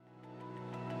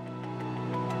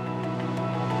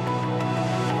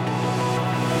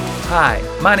Hi,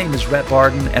 my name is Rhett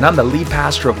Barden, and I'm the lead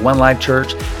pastor of One Life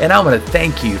Church, and I want to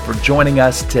thank you for joining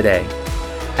us today.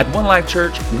 At One Life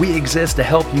Church, we exist to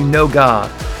help you know God,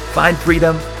 find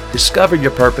freedom, discover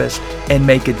your purpose, and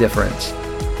make a difference.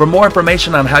 For more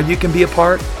information on how you can be a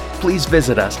part, please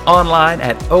visit us online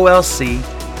at olc.church.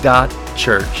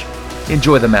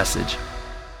 Enjoy the message.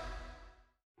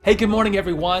 Hey, good morning,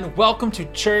 everyone. Welcome to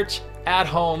Church at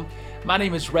Home. My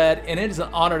name is Red, and it is an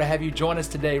honor to have you join us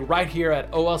today right here at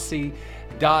olc.church.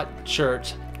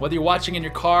 Whether you're watching in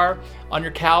your car, on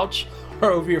your couch,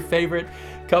 or over your favorite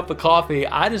cup of coffee,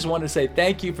 I just want to say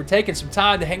thank you for taking some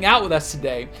time to hang out with us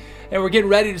today. And we're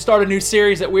getting ready to start a new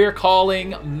series that we are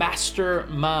calling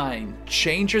Mastermind.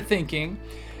 Change your thinking,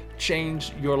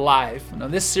 change your life. Now,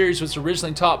 this series was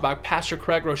originally taught by Pastor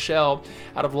Craig Rochelle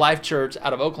out of Life Church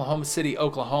out of Oklahoma City,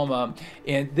 Oklahoma.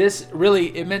 And this really,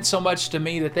 it meant so much to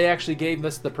me that they actually gave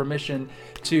us the permission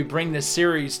to bring this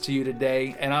series to you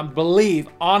today. And I believe,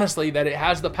 honestly, that it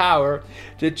has the power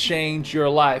to change your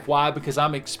life. Why? Because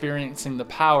I'm experiencing the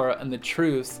power and the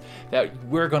truth that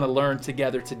we're going to learn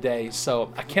together today.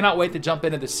 So I cannot wait to jump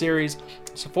into the series.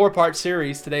 It's a 4-part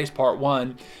series. Today's part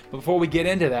 1. But before we get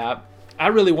into that, I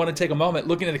really want to take a moment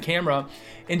looking at the camera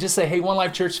and just say, hey, One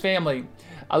Life Church family,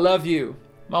 I love you.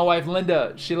 My wife,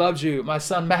 Linda, she loves you. My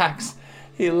son, Max,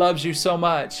 he loves you so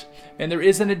much. And there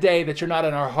isn't a day that you're not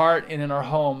in our heart and in our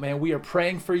home. Man, we are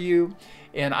praying for you.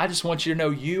 And I just want you to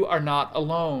know you are not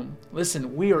alone.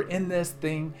 Listen, we are in this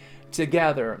thing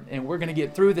together. And we're going to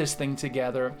get through this thing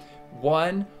together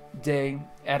one day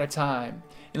at a time.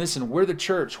 And listen, we're the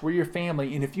church. We're your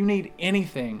family. And if you need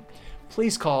anything,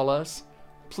 please call us.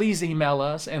 Please email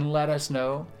us and let us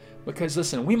know, because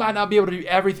listen, we might not be able to do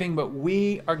everything, but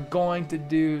we are going to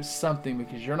do something,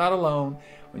 because you're not alone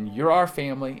and you're our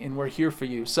family and we're here for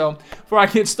you. So before I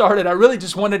get started, I really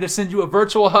just wanted to send you a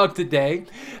virtual hug today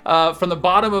from the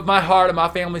bottom of my heart and my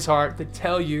family's heart to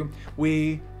tell you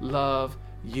we love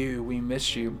you, we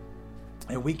miss you,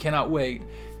 and we cannot wait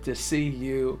to see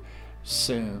you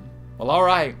soon. Well, all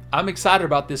right, I'm excited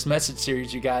about this message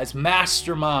series, you guys.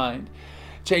 Mastermind.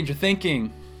 Change your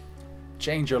thinking,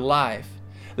 change your life.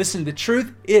 Listen, the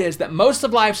truth is that most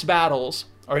of life's battles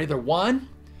are either won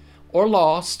or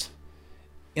lost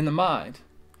in the mind.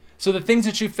 So the things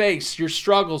that you face, your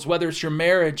struggles, whether it's your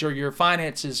marriage or your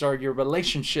finances or your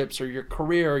relationships or your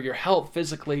career or your health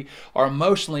physically or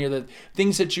emotionally, or the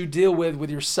things that you deal with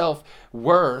your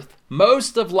self-worth,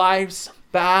 most of life's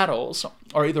battles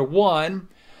are either won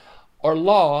or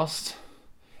lost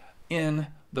in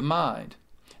the mind.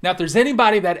 Now, if there's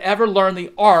anybody that ever learned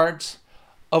the art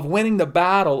of winning the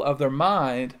battle of their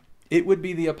mind, it would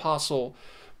be the Apostle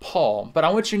Paul. But I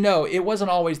want you to know, it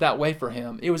wasn't always that way for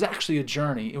him. It was actually a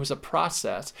journey. It was a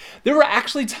process. There were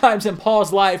actually times in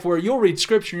Paul's life where you'll read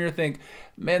scripture and you'll think,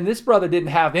 man, this brother didn't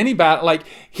have any battle. Like,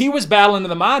 he was battling in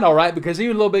the mind, all right, because he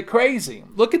was a little bit crazy.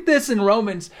 Look at this in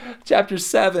Romans chapter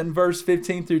 7, verse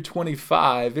 15 through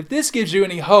 25. If this gives you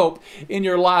any hope in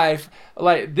your life,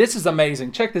 like, this is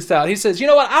amazing. Check this out. He says, you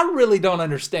know what? I really don't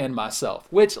understand myself,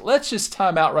 which, let's just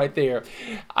time out right there.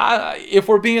 If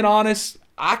we're being honest,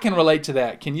 I can relate to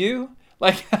that. Can you?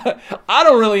 Like, I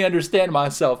don't really understand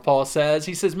myself, Paul says.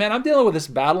 He says, man, I'm dealing with this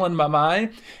battle in my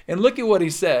mind. And look at what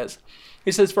he says.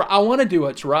 He says, for I want to do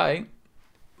what's right,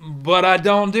 but I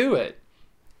don't do it.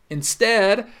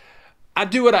 Instead, I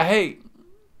do what I hate.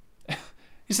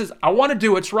 He says, I want to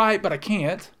do what's right, but I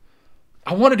can't.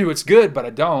 I want to do what's good, but I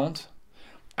don't.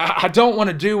 I don't want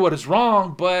to do what is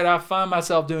wrong, but I find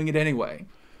myself doing it anyway.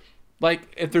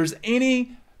 Like, if there's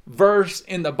any verse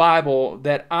in the Bible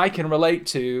that I can relate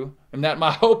to, and that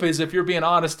my hope is, if you're being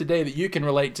honest today, that you can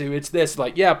relate to, it's this.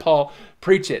 Like, yeah, Paul,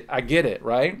 preach it. I get it,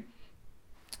 right?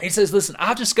 He says, listen,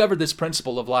 I've discovered this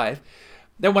principle of life,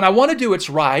 that when I want to do what's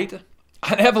right,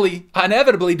 I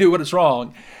inevitably do what is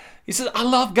wrong. He says, I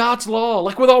love God's law,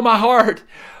 like with all my heart,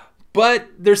 but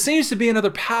there seems to be another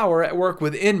power at work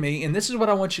within me, and this is what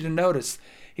I want you to notice.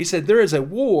 He said, there is a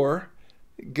war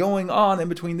going on in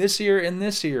between this ear and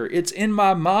this ear. It's in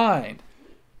my mind.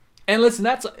 And listen,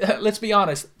 let's be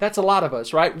honest, that's a lot of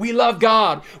us, right? We love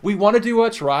God. We want to do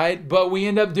what's right, but we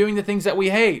end up doing the things that we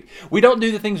hate. We don't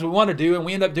do the things we want to do, and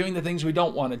we end up doing the things we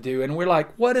don't want to do. And we're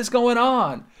like, what is going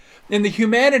on? In the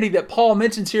humanity that Paul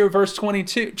mentions here in verse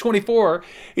 24,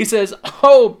 he says,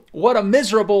 oh, what a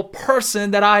miserable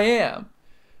person that I am.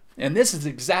 And this is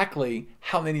exactly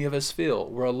how many of us feel.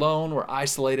 We're alone, we're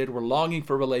isolated, we're longing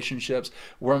for relationships,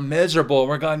 we're miserable,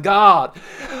 we're going, God,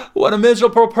 what a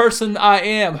miserable person I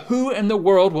am. Who in the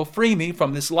world will free me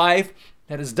from this life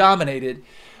that is dominated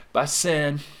by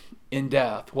sin in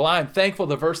death. Well, I'm thankful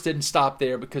the verse didn't stop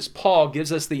there, because Paul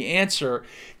gives us the answer,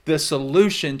 the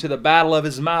solution to the battle of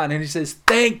his mind. And he says,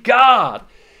 thank God.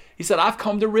 He said, I've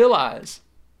come to realize.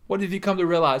 What have you come to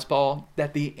realize, Paul?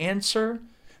 That the answer,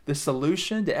 the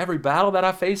solution to every battle that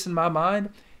I face in my mind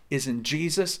is in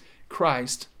Jesus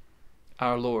Christ,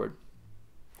 our Lord.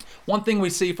 One thing we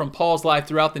see from Paul's life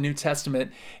throughout the New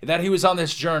Testament is that he was on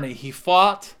this journey. He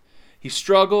fought, he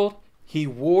struggled, he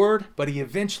warred, but he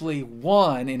eventually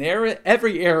won in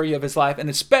every area of his life, and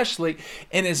especially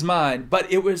in his mind.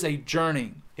 But it was a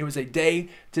journey. It was a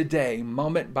day-to-day,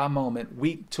 moment by moment,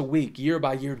 week to week, year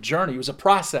by year journey. It was a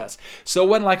process. So it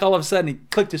wasn't like all of a sudden he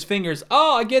clicked his fingers,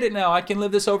 oh, I get it now. I can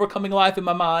live this overcoming life in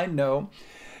my mind. No,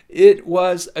 it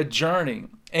was a journey.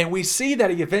 And we see that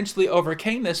he eventually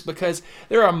overcame this, because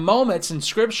there are moments in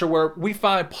Scripture where we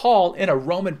find Paul in a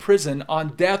Roman prison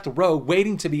on death row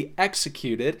waiting to be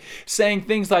executed, saying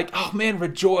things like, oh man,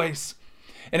 rejoice.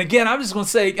 And again, I'm just going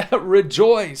to say,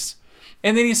 rejoice.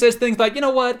 And then he says things like, you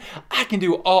know what? I can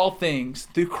do all things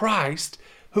through Christ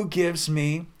who gives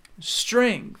me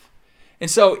strength. And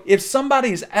so if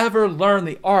somebody's ever learned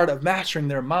the art of mastering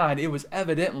their mind, it was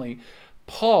evidently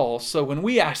Paul. So when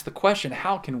we ask the question,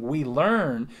 how can we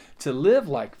learn to live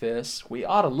like this? We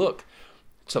ought to look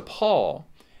to Paul.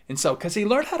 And so, because he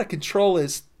learned how to control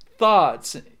his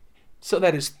thoughts so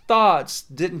that his thoughts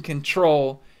didn't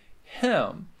control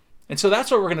him. And so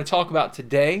that's what we're going to talk about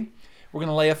today. We're going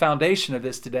to lay a foundation of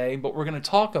this today, but we're going to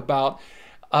talk about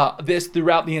this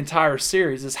throughout the entire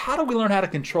series, is how do we learn how to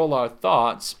control our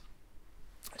thoughts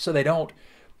so they don't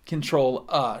control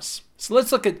us? So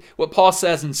let's look at what Paul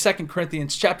says in 2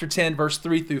 Corinthians chapter 10, verse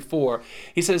 3 through 4.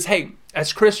 He says, hey,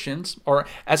 as Christians, or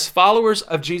as followers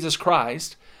of Jesus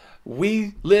Christ,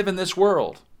 we live in this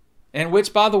world. And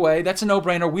which, by the way, that's a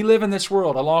no-brainer. We live in this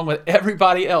world along with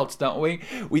everybody else, don't we?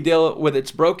 We deal with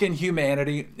its broken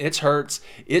humanity, its hurts,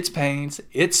 its pains,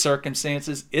 its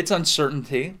circumstances, its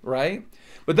uncertainty, right?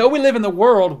 But though we live in the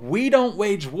world, we don't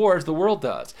wage war as the world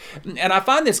does. And I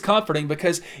find this comforting,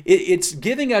 because it's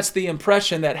giving us the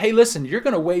impression that, hey, listen, you're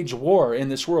going to wage war in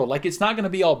this world. Like, it's not going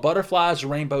to be all butterflies,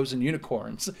 rainbows, and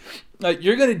unicorns.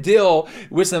 You're going to deal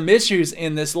with some issues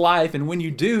in this life, and when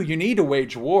you do, you need to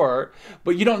wage war,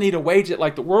 but you don't need to wage it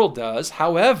like the world does.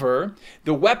 However,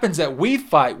 the weapons that we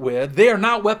fight with, they are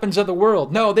not weapons of the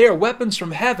world. No, they are weapons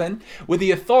from heaven with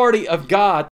the authority of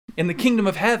God in the kingdom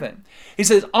of heaven. He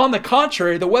says, on the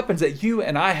contrary, the weapons that you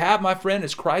and I have, my friend,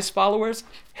 as Christ followers,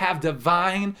 have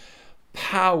divine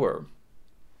power.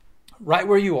 Right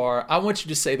where you are, I want you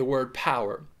to say the word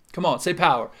power. Come on, say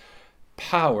power.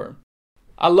 Power.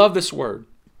 I love this word.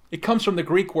 It comes from the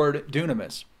Greek word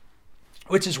dunamis,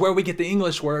 which is where we get the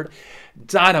English word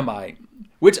dynamite,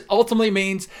 which ultimately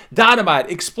means dynamite,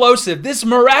 explosive. This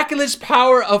miraculous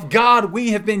power of God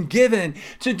we have been given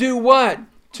to do what?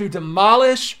 To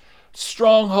demolish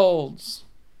strongholds.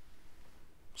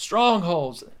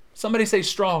 Strongholds. Somebody say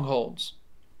strongholds.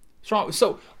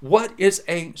 So what is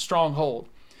a stronghold?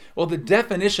 Well, the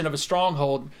definition of a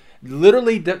stronghold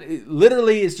literally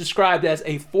is described as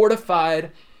a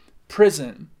fortified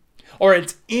prison, or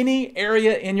it's any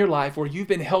area in your life where you've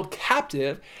been held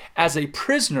captive as a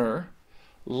prisoner,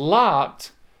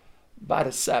 locked by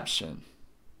deception.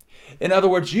 In other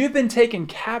words, you've been taken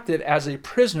captive as a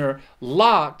prisoner,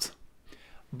 locked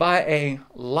by a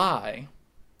lie.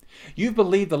 You've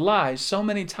believed the lie so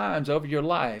many times over your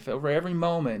life, over every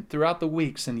moment, throughout the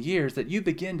weeks and years, that you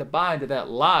begin to buy into that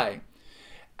lie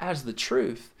as the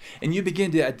truth. And you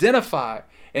begin to identify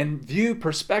and view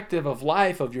perspective of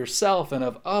life, of yourself and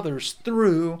of others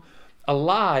through a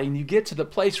lie. And you get to the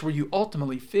place where you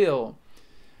ultimately feel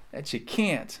that you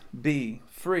can't be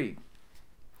free.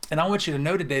 And I want you to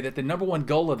know today that the number one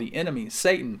goal of the enemy,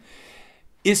 Satan,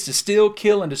 is to steal,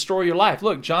 kill, and destroy your life.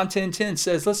 Look, John 10:10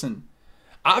 says, listen,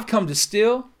 I've come to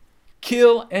steal,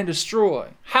 kill, and destroy.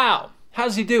 How? How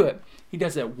does he do it? He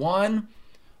does it one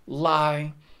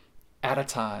lie at a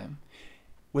time,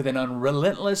 with an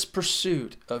unrelentless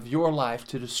pursuit of your life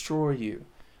to destroy you.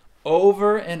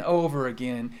 Over and over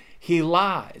again, he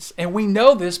lies. And we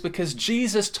know this because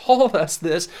Jesus told us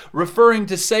this, referring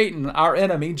to Satan, our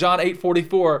enemy, John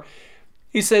 8:44.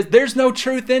 He says, there's no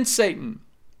truth in Satan.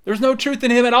 There's no truth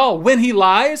in him at all. When he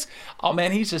lies, oh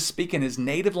man, he's just speaking his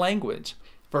native language.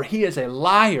 For he is a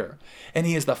liar, and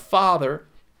he is the father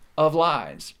of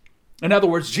lies. In other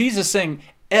words, Jesus saying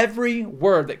every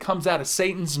word that comes out of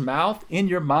Satan's mouth in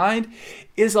your mind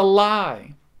is a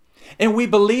lie. And we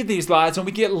believe these lies, and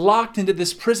we get locked into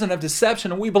this prison of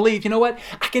deception, and we believe, you know what?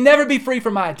 I can never be free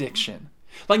from my addiction.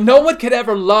 Like no one could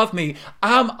ever love me.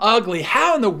 I'm ugly.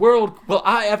 How in the world will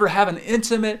I ever have an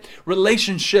intimate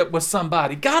relationship with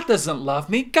somebody? God doesn't love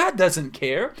me. God doesn't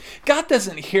care. God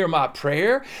doesn't hear my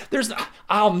prayer.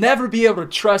 I'll never be able to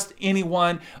trust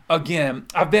anyone again.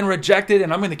 I've been rejected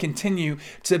and I'm going to continue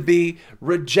to be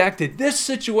rejected. This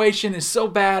situation is so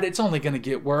bad, it's only going to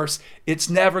get worse. It's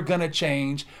never going to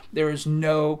change. There is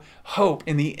no hope.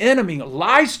 And the enemy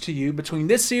lies to you between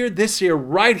this year,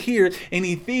 right here, and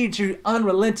he feeds you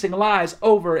unrelenting lies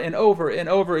over and over and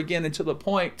over again until the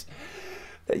point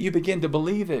that you begin to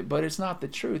believe it. But it's not the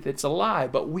truth. It's a lie.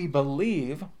 But we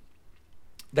believe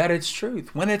that it's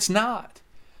truth when it's not.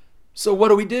 So what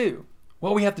do?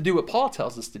 Well, we have to do what Paul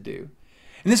tells us to do.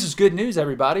 And this is good news,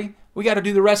 everybody. We got to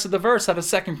do the rest of the verse out of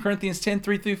 2 Corinthians 10,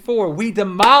 3-4. We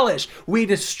demolish, we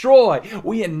destroy,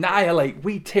 we annihilate,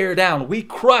 we tear down, we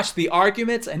crush the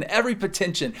arguments and every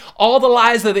pretension, all the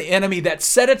lies of the enemy that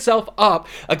set itself up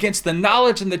against the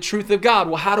knowledge and the truth of God.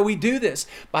 Well, how do we do this?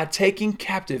 By taking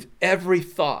captive every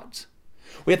thought.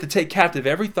 We have to take captive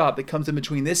every thought that comes in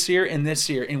between this year,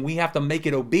 and we have to make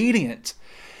it obedient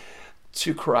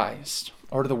to Christ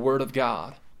or to the Word of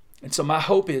God. And so my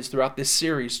hope is throughout this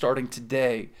series, starting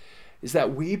today, is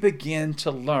that we begin to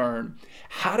learn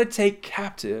how to take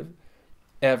captive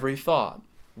every thought.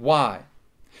 Why?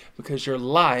 Because your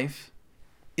life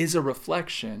is a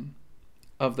reflection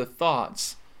of the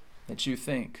thoughts that you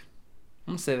think.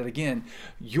 I'm going to say that again.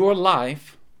 Your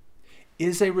life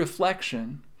is a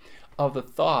reflection of the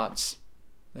thoughts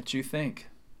that you think.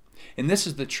 And this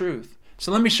is the truth.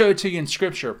 So let me show it to you in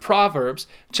Scripture. Proverbs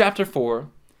chapter 4,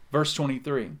 verse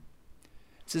 23. It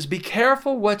says, be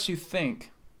careful what you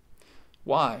think.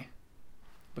 Why?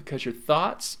 Because your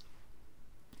thoughts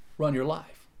run your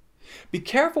life. Be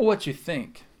careful what you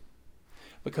think,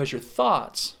 because your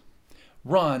thoughts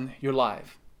run your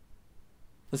life.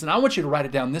 Listen, I want you to write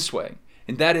it down this way,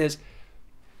 and that is,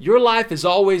 your life is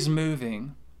always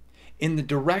moving in the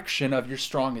direction of your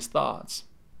strongest thoughts.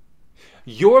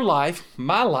 Your life,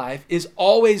 my life, is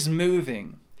always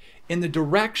moving in the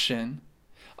direction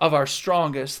of our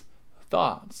strongest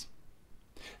thoughts.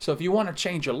 So if you want to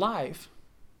change your life,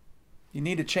 you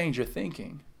need to change your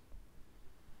thinking.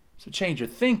 So change your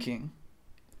thinking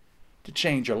to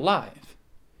change your life.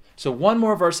 So one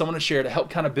more verse I want to share to help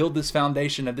kind of build this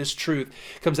foundation of this truth.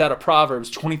 It comes out of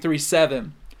Proverbs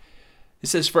 23:7. It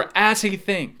says, for as he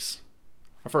thinks,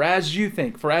 or for as you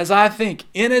think, for as I think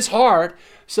in his heart,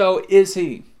 so is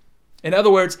he. In other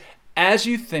words, as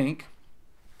you think,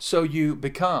 so you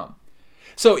become.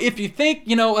 So if you think,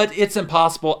 it's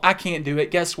impossible, I can't do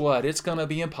it, guess what? It's going to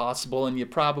be impossible and you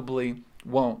probably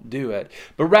won't do it.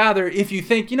 But rather, if you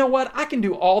think, I can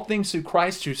do all things through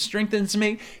Christ who strengthens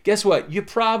me, guess what? You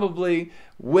probably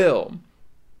will.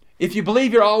 If you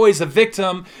believe you're always a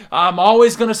victim, I'm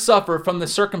always going to suffer from the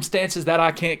circumstances that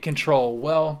I can't control,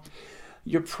 well,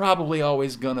 you're probably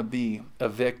always going to be a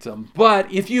victim.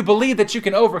 But if you believe that you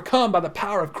can overcome by the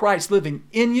power of Christ living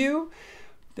in you,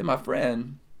 then my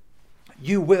friend,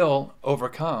 you will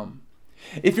overcome.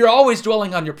 If you're always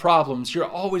dwelling on your problems, you're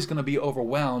always going to be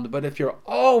overwhelmed. But if you're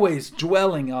always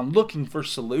dwelling on looking for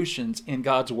solutions in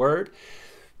God's Word,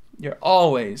 you're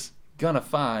always going to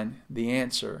find the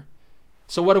answer.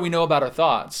 So what do we know about our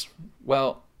thoughts?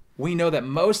 Well, we know that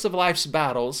most of life's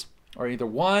battles are either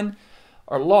won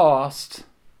or lost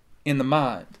in the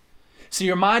mind. See,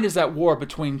 your mind is at war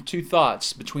between two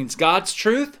thoughts, between God's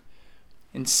truth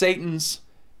and Satan's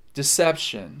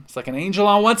deception. It's like an angel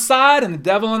on one side and the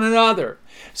devil on another.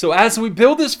 So as we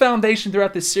build this foundation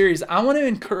throughout this series, I want to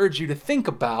encourage you to think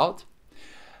about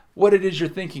what it is you're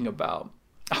thinking about.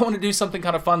 I want to do something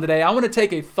kind of fun today. I want to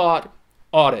take a thought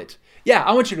audit. Yeah,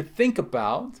 I want you to think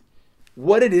about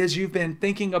what it is you've been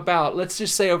thinking about, let's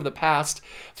just say over the past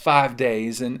 5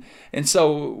 days. And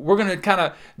so we're going to kind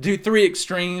of do 3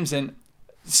 extremes and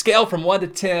scale from 1 to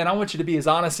 10. I want you to be as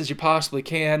honest as you possibly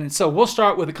can. And so we'll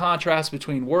start with a contrast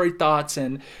between worried thoughts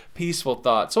and peaceful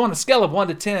thoughts. So on a scale of 1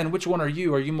 to 10, which one are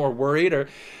you? Are you more worried? Or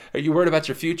are you worried about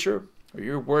your future? Are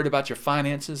you worried about your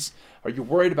finances? Are you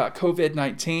worried about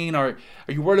COVID-19? Are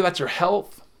you worried about your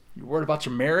health? Are you worried about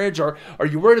your marriage? Or are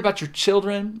you worried about your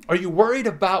children? Are you worried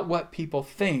about what people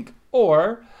think?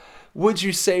 Or would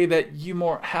you say that you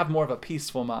have more of a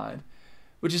peaceful mind?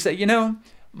 Would you say,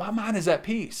 my mind is at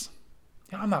peace.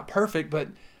 I'm not perfect, but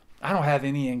I don't have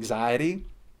any anxiety.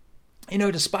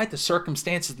 Despite the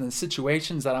circumstances and the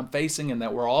situations that I'm facing and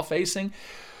that we're all facing,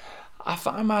 I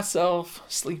find myself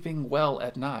sleeping well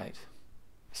at night.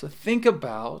 So think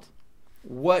about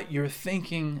what you're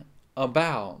thinking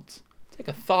about. Take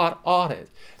a thought audit.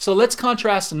 So let's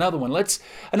contrast another one.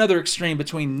 Another extreme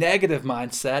between negative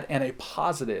mindset and a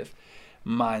positive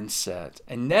mindset,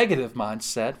 a negative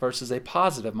mindset versus a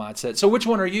positive mindset. So which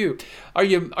one are you? Are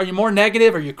you more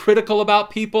negative? Are you critical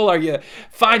about people? Are you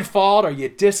find fault? Are you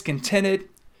discontented?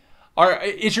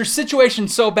 Is your situation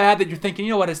so bad that you're thinking,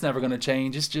 you know what, it's never going to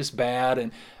change. It's just bad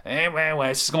and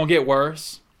it's just going to get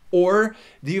worse? Or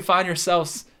do you find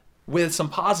yourself with some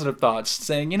positive thoughts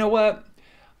saying, you know what,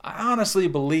 I honestly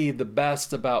believe the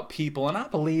best about people, and I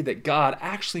believe that God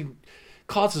actually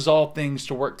causes all things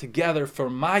to work together for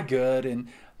my good and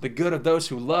the good of those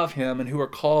who love him and who are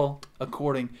called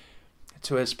according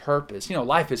to his purpose. You know,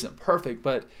 life isn't perfect,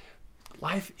 but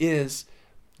life is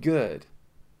good.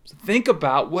 So think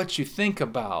about what you think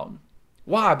about.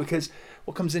 Why? Because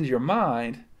what comes into your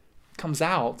mind comes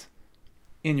out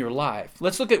in your life.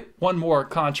 Let's look at one more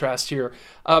contrast here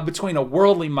between a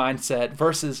worldly mindset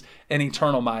versus an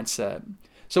eternal mindset.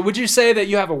 So would you say that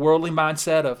you have a worldly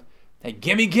mindset of, hey,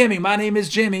 gimme, my name is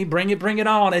Jimmy, bring it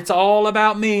on, it's all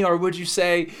about me? Or would you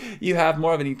say you have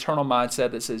more of an eternal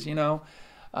mindset that says,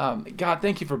 God,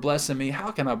 thank you for blessing me. How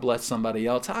can I bless somebody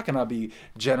else? How can I be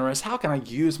generous? How can I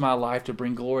use my life to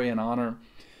bring glory and honor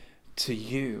to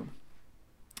you?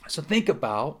 So think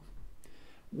about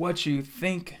what you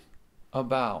think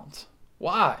about.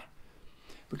 Why?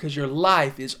 Because your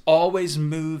life is always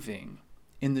moving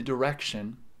in the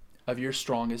direction of your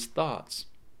strongest thoughts.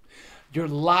 Your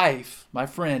life, my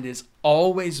friend, is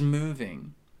always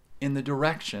moving in the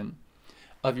direction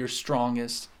of your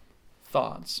strongest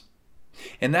thoughts.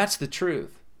 And that's the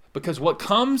truth, because what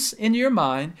comes into your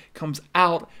mind comes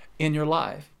out in your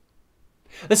life.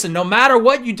 Listen, no matter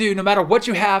what you do, no matter what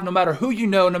you have, no matter who you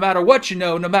know, no matter what you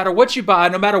know, no matter what you buy,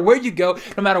 no matter where you go,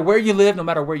 no matter where you live, no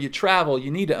matter where you travel,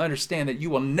 you need to understand that you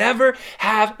will never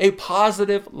have a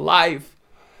positive life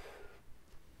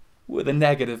with a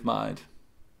negative mind.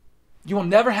 You will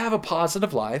never have a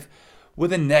positive life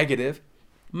with a negative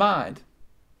mind.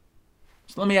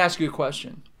 So let me ask you a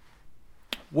question.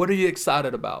 What are you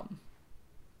excited about?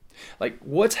 Like,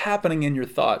 what's happening in your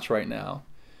thoughts right now?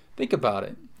 Think about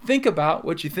it. Think about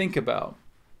what you think about.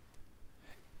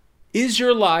 Is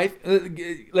your life,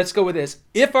 let's go with this.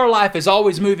 If our life is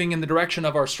always moving in the direction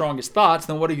of our strongest thoughts,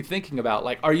 then what are you thinking about?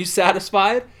 Like, are you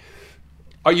satisfied?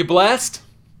 Are you blessed?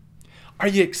 Are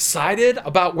you excited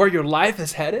about where your life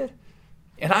is headed?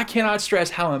 And I cannot stress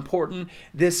how important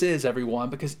this is, everyone,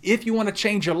 because if you want to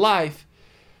change your life,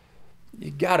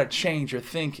 you got to change your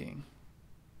thinking.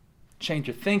 Change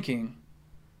your thinking,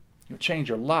 you'll change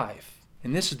your life.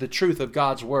 And this is the truth of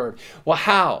God's word. Well,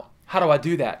 how? How do I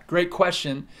do that? Great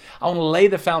question. I want to lay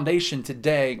the foundation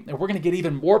today, and we're going to get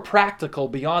even more practical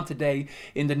beyond today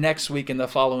into next week and the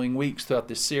following weeks throughout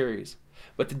this series.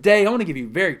 But today, I want to give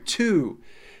you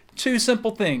two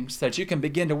simple things that you can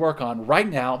begin to work on right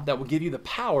now that will give you the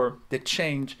power to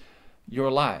change your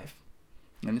life.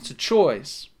 And it's a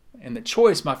choice. And the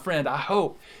choice, my friend, I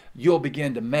hope you'll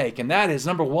begin to make. And that is,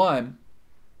 number one,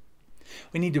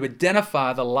 we need to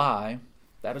identify the lie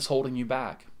that is holding you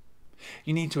back.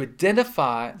 You need to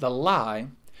identify the lie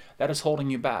that is holding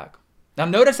you back. Now,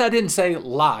 notice I didn't say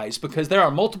lies, because there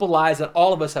are multiple lies that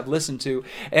all of us have listened to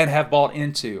and have bought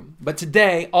into. But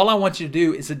today, all I want you to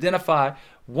do is identify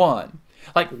one.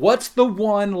 Like, what's the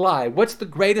one lie? What's the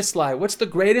greatest lie? What's the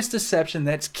greatest deception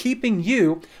that's keeping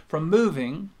you from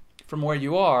moving from where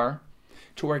you are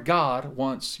to where God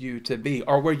wants you to be,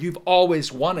 or where you've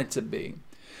always wanted to be?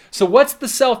 So what's the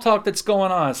self-talk that's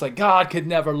going on? It's like, God could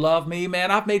never love me,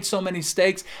 man. I've made so many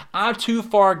mistakes. I'm too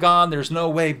far gone. There's no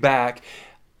way back.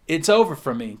 It's over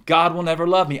for me. God will never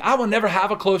love me. I will never have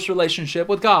a close relationship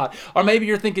with God. Or maybe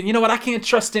you're thinking, you know what? I can't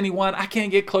trust anyone. I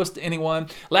can't get close to anyone.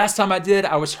 Last time I did,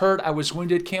 I was hurt. I was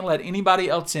wounded. Can't let anybody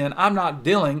else in. I'm not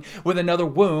dealing with another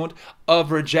wound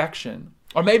of rejection.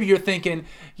 Or maybe you're thinking,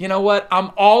 you know what?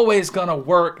 I'm always going to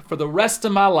work for the rest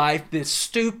of my life this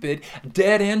stupid,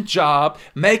 dead-end job,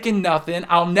 making nothing.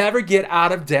 I'll never get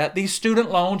out of debt. These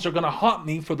student loans are going to haunt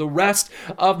me for the rest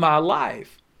of my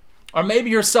life. Or maybe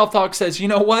your self-talk says, you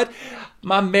know what?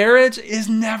 My marriage is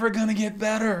never going to get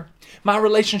better. My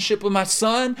relationship with my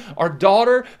son or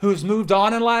daughter who's moved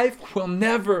on in life will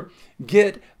never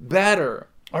get better.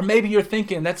 Or maybe you're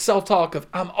thinking that self-talk of,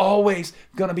 I'm always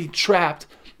going to be trapped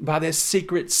by this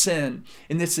secret sin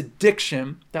and this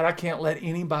addiction that I can't let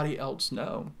anybody else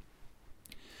know.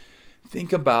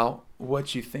 Think about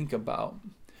what you think about.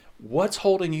 What's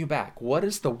holding you back? What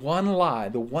is the one lie,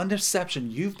 the one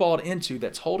deception you've bought into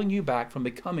that's holding you back from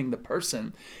becoming the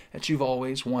person that you've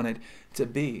always wanted to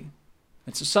be?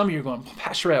 And so some of you are going,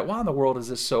 Pastor Ed, why in the world is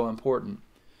this so important?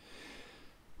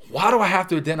 Why do I have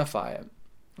to identify it?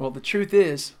 Well, the truth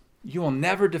is, you will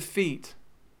never defeat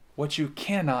what you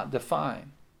cannot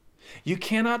define. You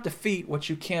cannot defeat what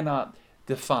you cannot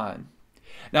define.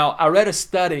 Now, I read a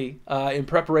study in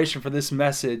preparation for this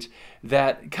message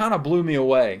that kind of blew me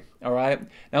away, all right?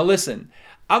 Now, listen,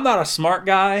 I'm not a smart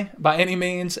guy by any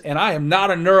means, and I am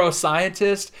not a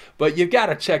neuroscientist, but you've got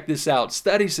to check this out.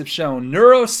 Studies have shown,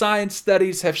 neuroscience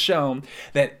studies have shown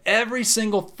that every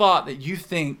single thought that you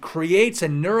think creates a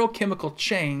neurochemical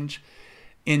change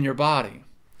in your body.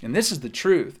 And this is the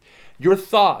truth. Your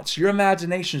thoughts, your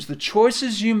imaginations, the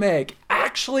choices you make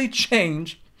actually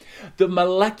change the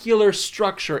molecular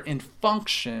structure and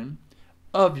function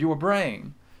of your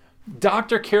brain.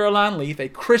 Dr. Caroline Leaf, a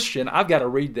Christian, I've got to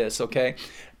read this, okay?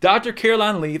 Dr.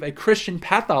 Caroline Leaf, a Christian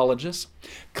pathologist,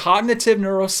 cognitive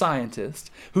neuroscientist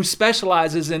who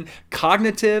specializes in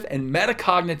cognitive and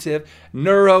metacognitive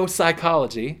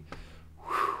neuropsychology,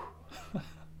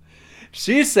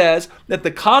 she says that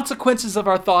the consequences of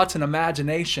our thoughts and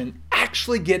imagination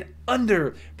actually get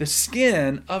under the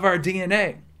skin of our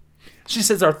DNA. She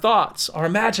says our thoughts, our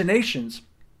imaginations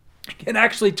can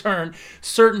actually turn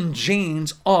certain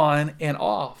genes on and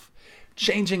off,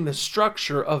 changing the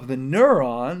structure of the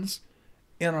neurons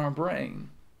in our brain.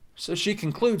 So she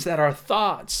concludes that our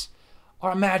thoughts,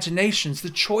 our imaginations, the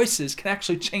choices can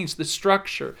actually change the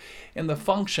structure and the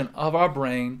function of our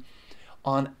brain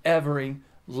on every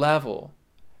level.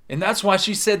 And that's why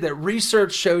she said that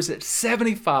research shows that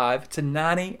 75 to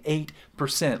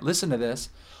 98%, listen to this,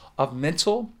 of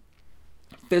mental,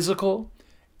 physical,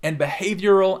 and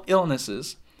behavioral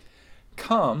illnesses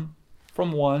come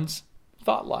from one's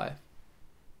thought life.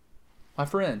 My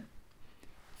friend,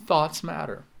 thoughts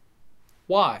matter.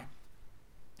 Why?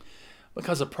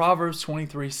 Because of Proverbs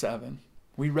 23:7.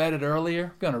 We read it earlier.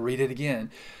 I'm going to read it again.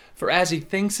 For as he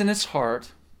thinks in his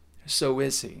heart, so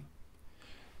is he.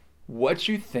 What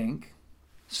you think,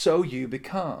 so you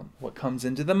become. What comes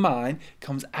into the mind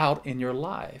comes out in your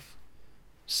life.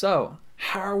 So,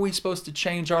 how are we supposed to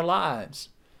change our lives?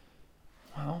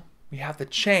 Well, we have to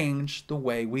change the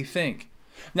way we think.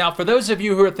 Now, for those of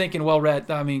you who are thinking, well, Rhett,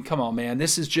 I mean, come on, man,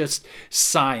 this is just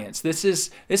science. This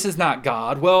is not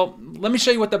God. Well, let me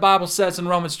show you what the Bible says in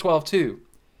Romans 12:2.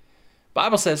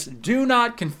 Bible says, do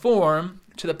not conform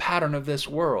to the pattern of this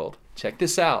world. Check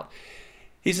this out.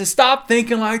 He says, stop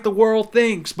thinking like the world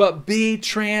thinks, but be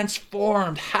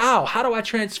transformed. How? How do I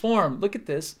transform? Look at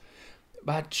this.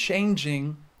 By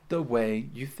changing the way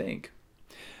you think.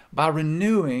 By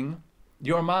renewing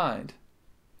your mind.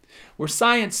 Where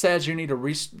science says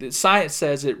science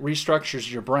says it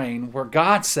restructures your brain, where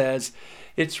God says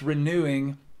it's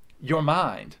renewing your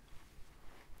mind.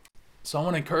 So I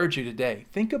want to encourage you today.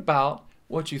 Think about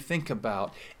what you think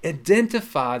about.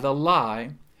 Identify the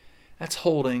lie that's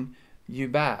holding you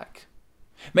back.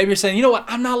 Maybe you're saying, you know what,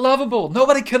 I'm not lovable.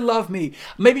 Nobody can love me.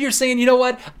 Maybe you're saying, you know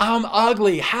what, I'm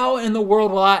ugly. How in the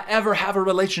world will I ever have a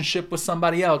relationship with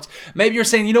somebody else? Maybe you're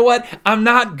saying, you know what, I'm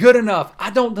not good enough. I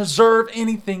don't deserve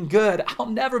anything good. I'll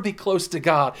never be close to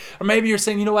God. Or maybe you're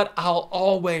saying, you know what, I'll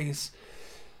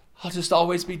just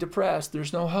always be depressed.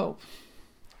 There's no hope.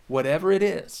 Whatever it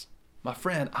is, my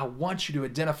friend, I want you to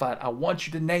identify it. I want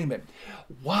you to name it.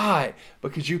 Why?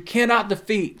 Because you cannot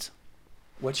defeat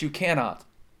what you cannot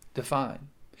define.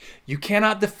 You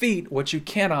cannot defeat what you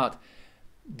cannot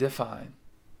define.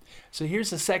 So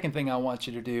here's the second thing I want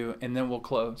you to do, and then we'll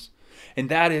close. And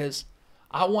that is,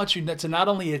 I want you to not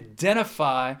only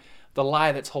identify the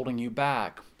lie that's holding you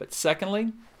back, but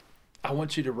secondly, I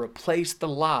want you to replace the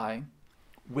lie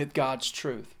with God's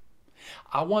truth.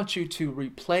 I want you to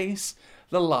replace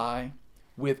the lie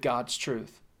with God's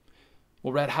truth.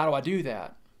 Well, Rhett, how do I do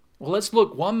that? Well, let's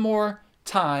look one more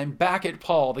time back at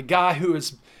Paul, the guy who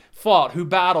has fought, who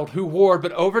battled, who warred,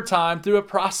 but over time, through a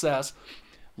process,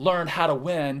 learned how to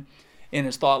win in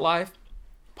his thought life.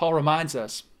 Paul reminds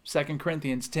us, 2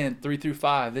 Corinthians 10,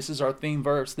 3-5. This is our theme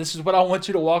verse. This is what I want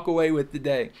you to walk away with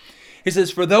today. He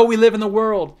says, for though we live in the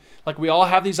world, like we all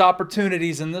have these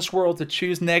opportunities in this world to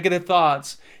choose negative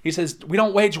thoughts. He says, we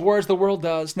don't wage war as the world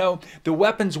does. No, the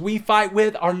weapons we fight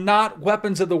with are not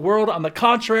weapons of the world. On the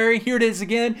contrary, here it is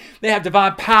again. They have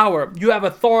divine power. You have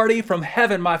authority from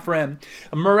heaven, my friend.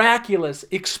 A miraculous,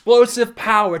 explosive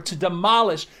power to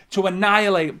demolish, to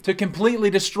annihilate, to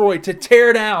completely destroy, to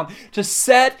tear down, to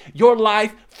set your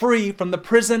life free from the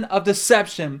prison of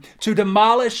deception, to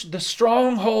demolish the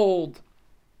stronghold.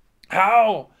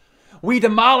 How? We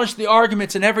demolish the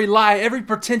arguments and every lie, every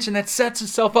pretension that sets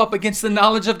itself up against the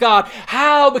knowledge of God.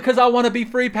 How? Because I want to be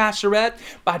free, Pastor Rhett.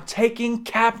 By taking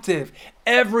captive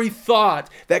every thought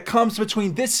that comes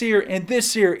between this ear and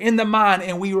this ear in the mind,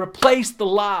 and we replace the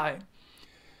lie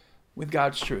with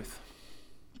God's truth.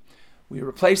 We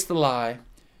replace the lie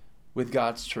with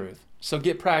God's truth. So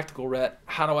get practical, Rhett.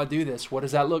 How do I do this? What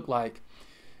does that look like?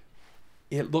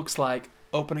 It looks like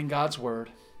opening God's Word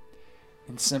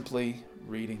and simply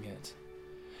reading it.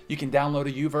 You can download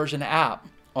a YouVersion app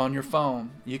on your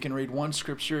phone. You can read one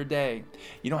scripture a day.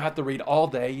 You don't have to read all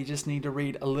day. You just need to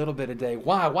read a little bit a day.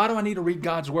 Why? Why do I need to read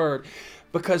God's Word?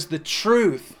 Because the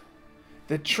truth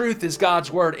is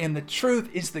God's Word, and the truth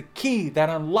is the key that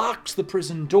unlocks the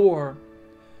prison door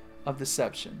of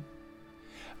deception.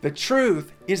 The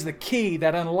truth is the key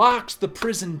that unlocks the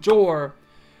prison door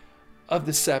of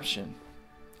deception.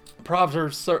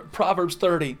 Proverbs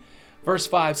 30, verse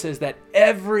 5 says that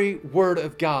every word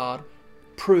of God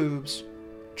proves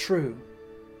true.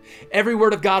 Every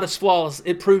word of God is flawless.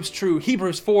 It proves true.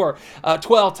 Hebrews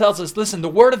 4:12 tells us, listen, the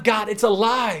word of God, it's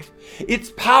alive.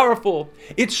 It's powerful.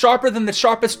 It's sharper than the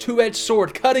sharpest two-edged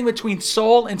sword, cutting between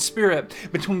soul and spirit,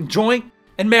 between joint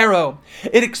and marrow.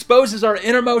 It exposes our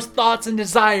innermost thoughts and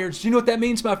desires. Do you know what that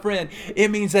means, my friend? It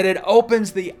means that it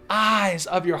opens the eyes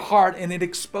of your heart and it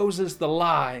exposes the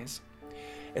lies.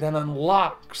 It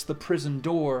unlocks the prison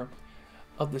door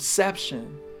of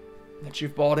deception that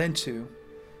you've bought into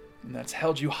and that's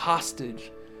held you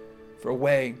hostage for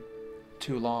way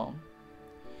too long.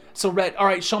 So, Rhett, all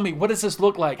right, show me, what does this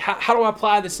look like? How do I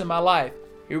apply this in my life?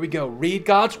 Here we go. Read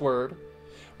God's Word.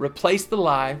 Replace the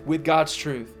lie with God's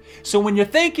truth. So when you're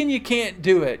thinking you can't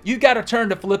do it, you got to turn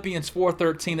to Philippians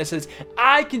 4:13 that says,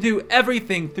 I can do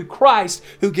everything through Christ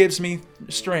who gives me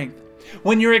strength.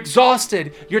 When you're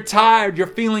exhausted, you're tired, you're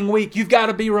feeling weak, you've got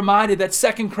to be reminded that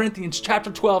 2 Corinthians chapter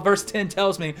 12, verse 10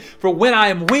 tells me, for when I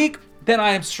am weak, then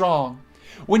I am strong.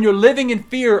 When you're living in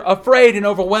fear, afraid, and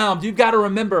overwhelmed, you've got to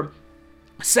remember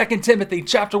 2 Timothy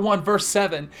chapter 1, verse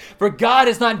 7. For God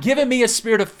has not given me a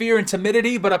spirit of fear and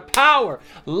timidity, but a power,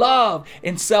 love,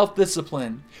 and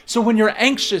self-discipline. So when you're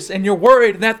anxious and you're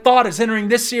worried and that thought is entering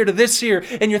this year to this year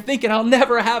and you're thinking, I'll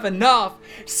never have enough,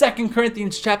 2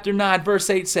 Corinthians chapter 9, verse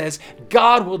 8 says,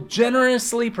 God will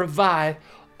generously provide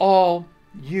all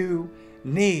you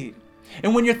need.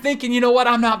 And when you're thinking, you know what,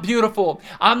 I'm not beautiful,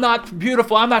 I'm not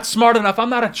smart enough, I'm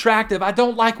not attractive, I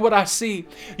don't like what I see,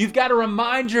 you've got to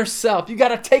remind yourself, you've got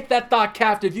to take that thought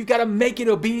captive, you've got to make it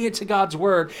obedient to God's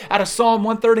Word. Out of Psalm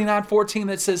 139:14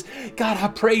 that says, God, I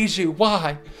praise you.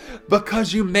 Why?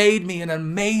 Because you made me in an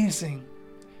amazing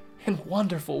and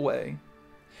wonderful way.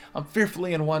 I'm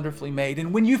fearfully and wonderfully made.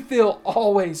 And when you're feeling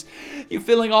always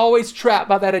trapped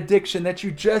by that addiction that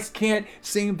you just can't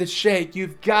seem to shake,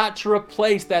 you've got to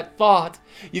replace that thought.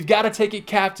 You've got to take it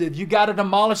captive. You've got to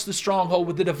demolish the stronghold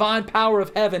with the divine power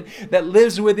of heaven that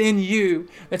lives within you.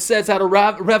 It says out of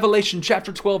Revelation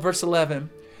chapter 12, verse 11.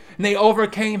 And they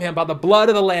overcame him by the blood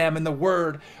of the Lamb and the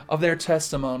word of their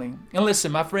testimony. And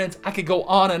listen, my friends, I could go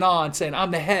on and on saying I'm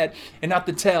the head and not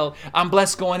the tail. I'm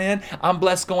blessed going in, I'm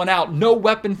blessed going out. No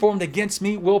weapon formed against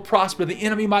me will prosper. The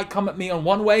enemy might come at me on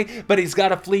one way, but he's got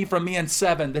to flee from me in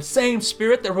seven. The same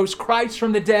Spirit that rose Christ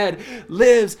from the dead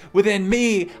lives within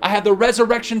me. I have the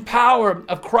resurrection power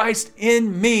of Christ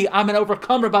in me. I'm an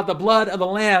overcomer by the blood of the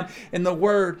Lamb and the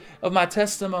word of my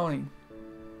testimony.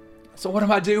 So what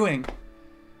am I doing?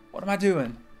 What am I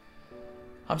doing?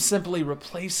 I'm simply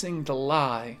replacing the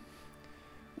lie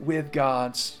with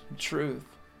God's truth.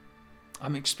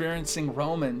 I'm experiencing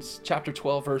Romans chapter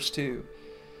 12, verse 2.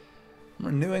 I'm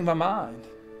renewing my mind.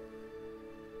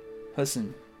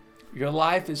 Listen, your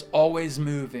life is always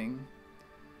moving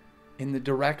in the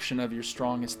direction of your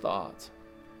strongest thought.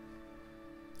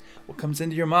 What comes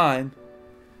into your mind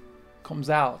comes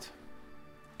out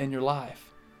in your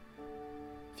life.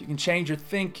 If you can change your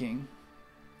thinking,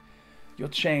 you'll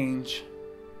change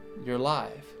your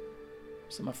life.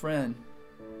 So my friend,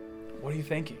 what are you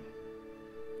thinking?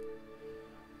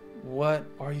 What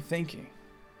are you thinking?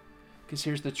 Because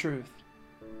here's the truth.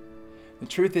 The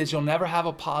truth is you'll never have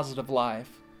a positive life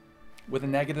with a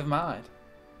negative mind.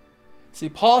 See,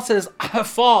 Paul says, I've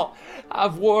fought,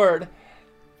 I've warred,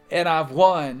 and I've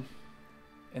won.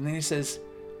 And then he says,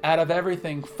 out of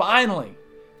everything, finally,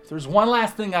 if there's one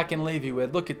last thing I can leave you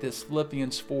with, look at this,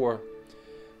 Philippians 4.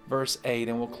 Verse 8,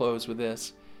 and we'll close with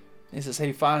this. He says,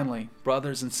 hey, finally,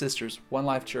 brothers and sisters, One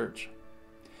Life Church,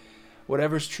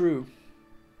 whatever's true,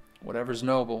 whatever's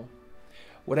noble,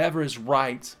 whatever is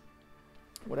right,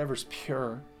 whatever's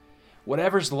pure,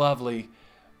 whatever's lovely,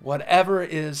 whatever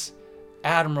is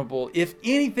admirable, if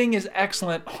anything is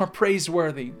excellent or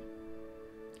praiseworthy,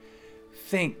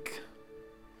 think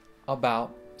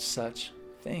about such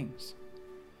things.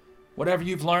 Whatever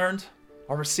you've learned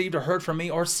or received or heard from me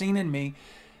or seen in me,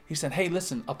 he said, hey,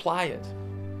 listen, apply it.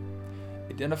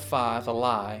 Identify the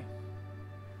lie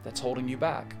that's holding you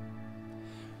back.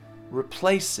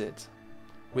 Replace it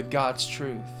with God's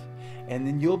truth. And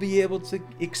then you'll be able to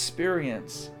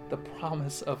experience the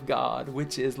promise of God,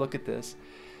 which is, look at this,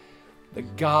 the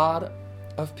God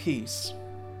of peace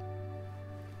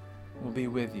will be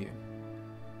with you.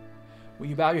 Will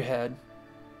you bow your head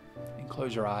and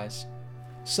close your eyes?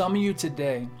 Some of you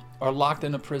today are locked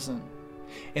in a prison,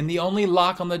 and the only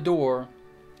lock on the door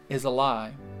is a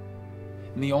lie.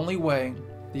 And the only way,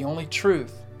 the only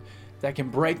truth that can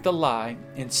break the lie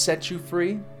and set you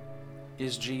free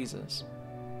is Jesus.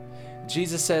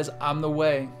 Jesus says, I'm the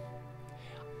way,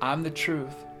 I'm the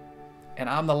truth, and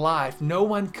I'm the life. No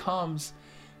one comes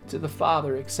to the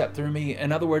Father except through me.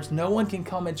 In other words, no one can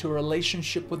come into a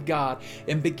relationship with God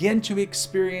and begin to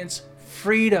experience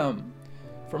freedom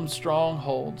from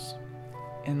strongholds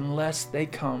unless they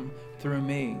come through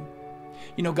me.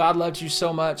 You know, God loves you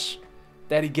so much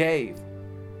that He gave.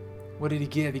 What did He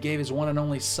give? He gave His one and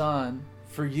only Son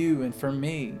for you and for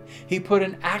me. He put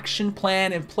an action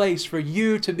plan in place for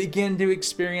you to begin to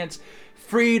experience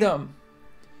freedom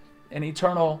and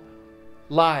eternal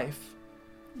life.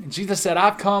 And Jesus said,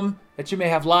 I've come that you may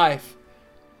have life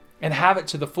and have it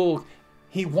to the full.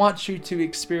 He wants you to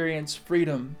experience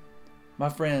freedom, my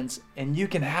friends, and you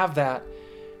can have that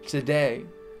today.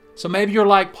 So maybe you're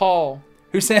like Paul,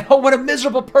 who's saying, oh, what a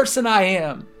miserable person I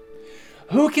am.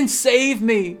 Who can save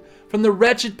me from the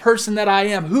wretched person that I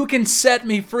am? Who can set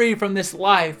me free from this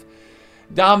life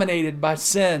dominated by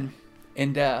sin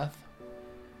and death?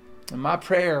 And my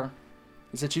prayer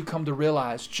is that you come to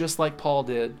realize, just like Paul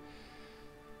did,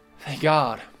 thank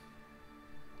God,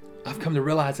 I've come to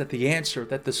realize that the answer,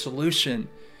 that the solution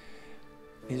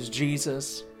is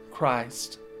Jesus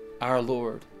Christ, our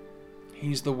Lord.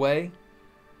 He's the way,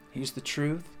 He's the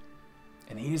truth,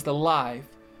 and He's the life,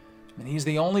 and He's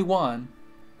the only one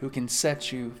who can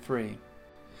set you free.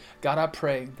 God, I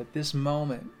pray that this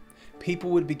moment,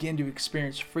 people would begin to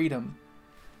experience freedom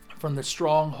from the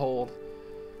stronghold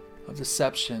of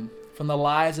deception, from the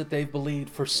lies that they've believed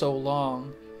for so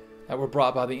long that were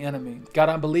brought by the enemy. God,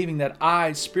 I'm believing that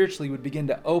eyes spiritually would begin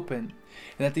to open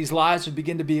and that these lies would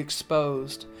begin to be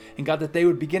exposed. And God, that they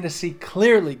would begin to see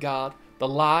clearly, God, the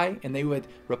lie, and they would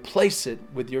replace it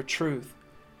with your truth,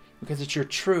 because it's your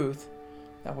truth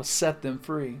that will set them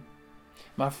free.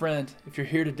 My friend, if you're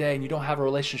here today and you don't have a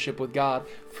relationship with God,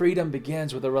 freedom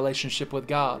begins with a relationship with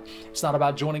God. It's not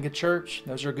about joining a church.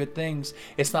 Those are good things.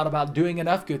 It's not about doing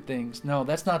enough good things. No,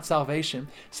 that's not salvation.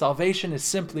 Salvation is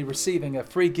simply receiving a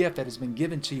free gift that has been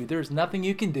given to you. There's nothing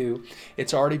you can do.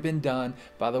 It's already been done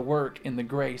by the work and the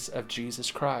grace of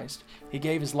Jesus Christ. He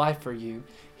gave His life for you.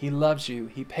 He loves you.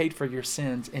 He paid for your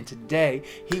sins. And today,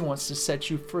 He wants to set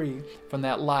you free from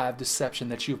that lie of deception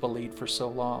that you've believed for so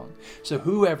long. So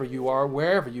whoever you are,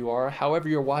 wherever you are, however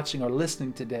you're watching or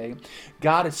listening today,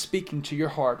 God is speaking to your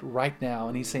heart right now.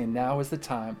 And He's saying, now is the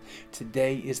time.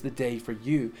 Today is the day for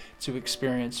you to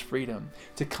experience freedom,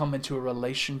 to come into a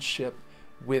relationship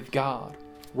with God.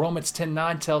 Romans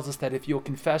 10:9 tells us that if you'll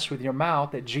confess with your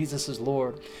mouth that Jesus is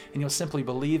Lord, and you'll simply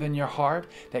believe in your heart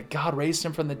that God raised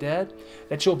Him from the dead,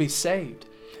 that you'll be saved,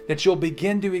 that you'll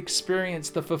begin to experience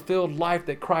the fulfilled life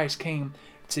that Christ came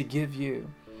to give you.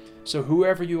 So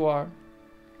whoever you are,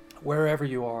 wherever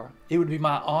you are, it would be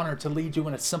my honor to lead you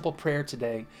in a simple prayer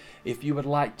today if you would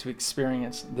like to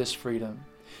experience this freedom.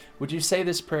 Would you say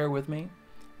this prayer with me?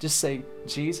 Just say,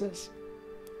 Jesus,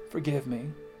 forgive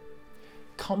me.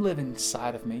 Come live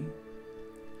inside of me.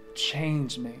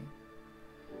 Change me.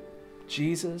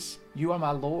 Jesus, you are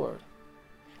my Lord.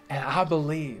 And I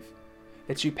believe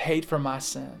that you paid for my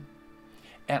sin.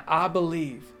 And I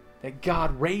believe that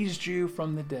God raised you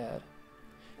from the dead.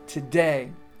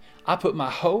 Today, I put my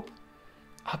hope,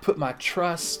 I put my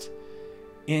trust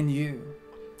in you.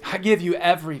 I give you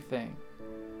everything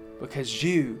because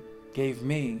you gave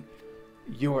me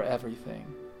your everything.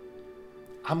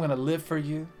 I'm going to live for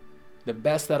you the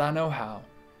best that I know how.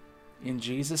 In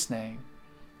Jesus' name,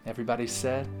 everybody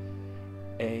said,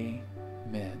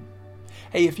 amen.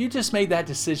 Hey, if you just made that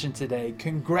decision today,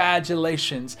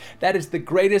 congratulations. That is the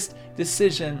greatest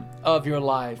decision of your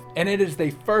life, and it is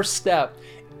the first step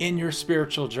in your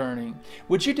spiritual journey.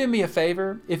 Would you do me a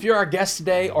favor? If you're our guest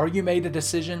today or you made a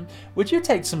decision, would you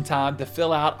take some time to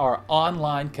fill out our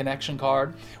online connection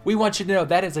card? We want you to know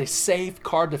that is a safe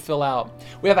card to fill out.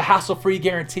 We have a hassle-free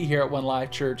guarantee here at One Life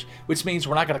Church, which means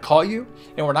we're not going to call you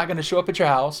and we're not going to show up at your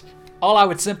house. All I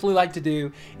would simply like to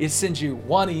do is send you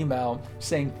one email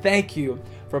saying thank you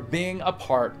for being a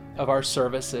part of our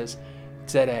services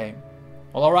today.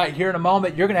 Well, all right, here in a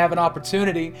moment, you're going to have an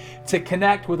opportunity to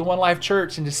connect with One Life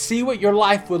Church and to see what your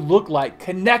life would look like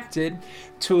connected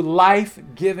to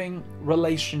life-giving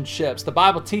relationships. The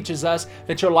Bible teaches us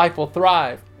that your life will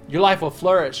thrive. Your life will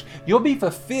flourish. You'll be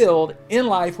fulfilled in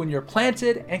life when you're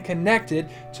planted and connected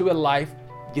to a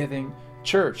life-giving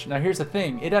Church. Now here's the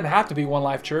thing, it doesn't have to be One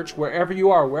Life Church. Wherever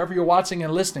you are, wherever you're watching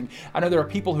and listening, I know there are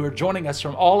people who are joining us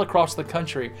from all across the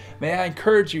country. May I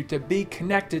encourage you to be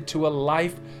connected to a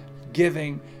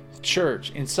life-giving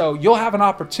church. And so you'll have an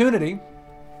opportunity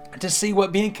to see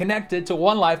what being connected to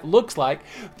One Life looks like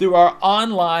through our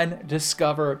online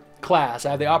Discover class. I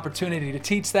have the opportunity to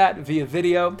teach that via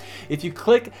video. If you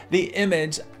click the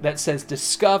image that says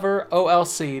Discover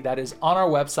OLC, that is on our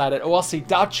website at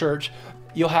olc.church,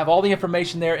 you'll have all the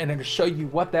information there, and it'll show you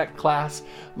what that class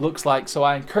looks like. So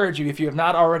I encourage you, if you have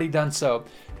not already done so,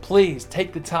 please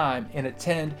take the time and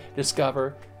attend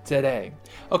Discover today.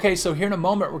 Okay, so here in a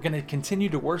moment, we're going to continue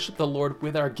to worship the Lord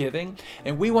with our giving.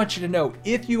 And we want you to know,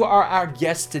 if you are our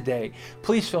guest today,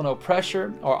 please feel no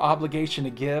pressure or obligation to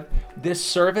give. This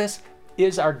service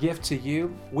is our gift to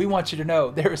you. We want you to know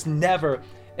there is never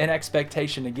an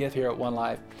expectation to give here at One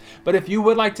Life. But if you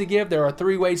would like to give, there are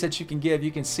 3 ways that you can give.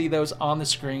 You can see those on the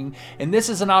screen. And this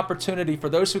is an opportunity for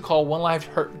those who call One Life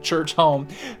Church home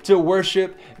to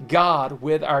worship God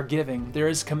with our giving. There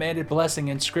is commanded blessing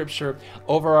in Scripture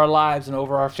over our lives and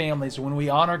over our families when we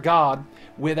honor God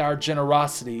with our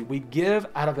generosity. We give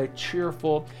out of a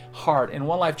cheerful heart. In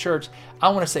One Life Church, I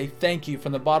want to say thank you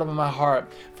from the bottom of my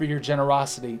heart for your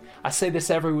generosity. I say this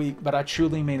every week, but I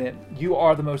truly mean it. You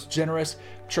are the most generous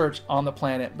church on the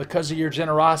planet. Because of your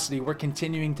generosity, we're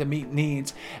continuing to meet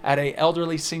needs at an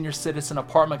elderly senior citizen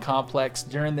apartment complex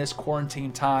during this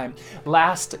quarantine time.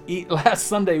 Last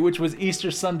Sunday, which was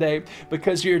Easter Sunday,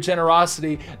 because of your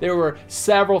generosity, there were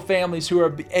several families who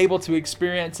were able to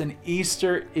experience an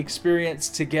Easter experience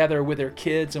together with their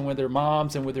kids and with their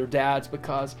moms and with their dads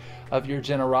because of your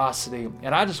generosity.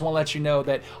 And I just want to let you know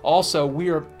that also we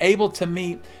are able to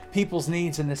meet people's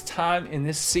needs in this time, in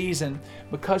this season,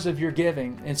 because of your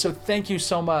giving. And so thank you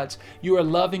so much. You are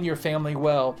loving your family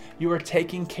well. You are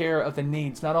taking care of the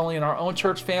needs, not only in our own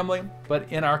church family, but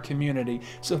in our community.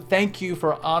 So thank you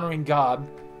for honoring God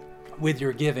with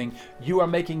your giving. You are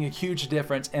making a huge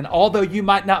difference. And although you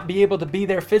might not be able to be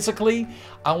there physically,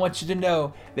 I want you to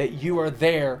know that you are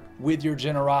there with your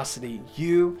generosity.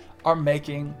 You are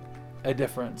making a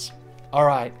difference. All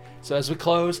right. So as we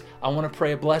close, I want to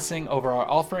pray a blessing over our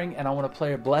offering, and I want to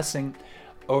pray a blessing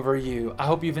over you. I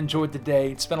hope you've enjoyed the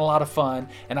day. It's been a lot of fun,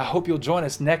 and I hope you'll join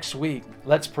us next week.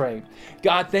 Let's pray.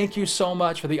 God, thank you so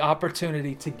much for the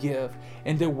opportunity to give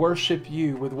and to worship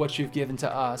you with what you've given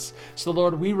to us. So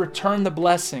Lord, we return the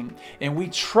blessing, and we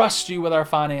trust you with our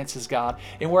finances, God.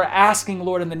 And we're asking,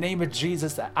 Lord, in the name of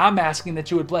Jesus, that I'm asking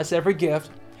that you would bless every gift,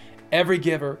 every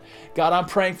giver. God, I'm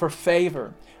praying for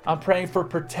favor. I'm praying for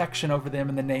protection over them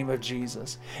in the name of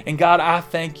Jesus. And God, I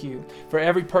thank you for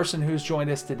every person who's joined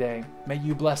us today. May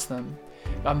you bless them.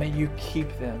 God, may you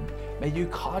keep them. May you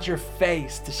cause your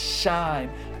face to shine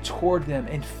toward them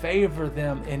and favor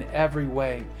them in every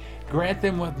way. Grant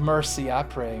them with mercy, I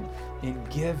pray, and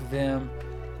give them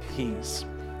peace.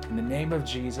 In the name of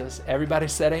Jesus, everybody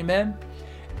said amen.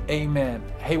 Amen.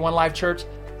 Hey, One Life Church,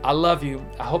 I love you.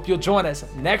 I hope you'll join us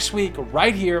next week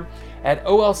right here at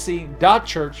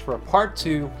olc.church for a part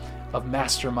 2 of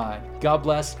Mastermind. God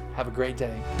bless. Have a great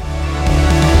day.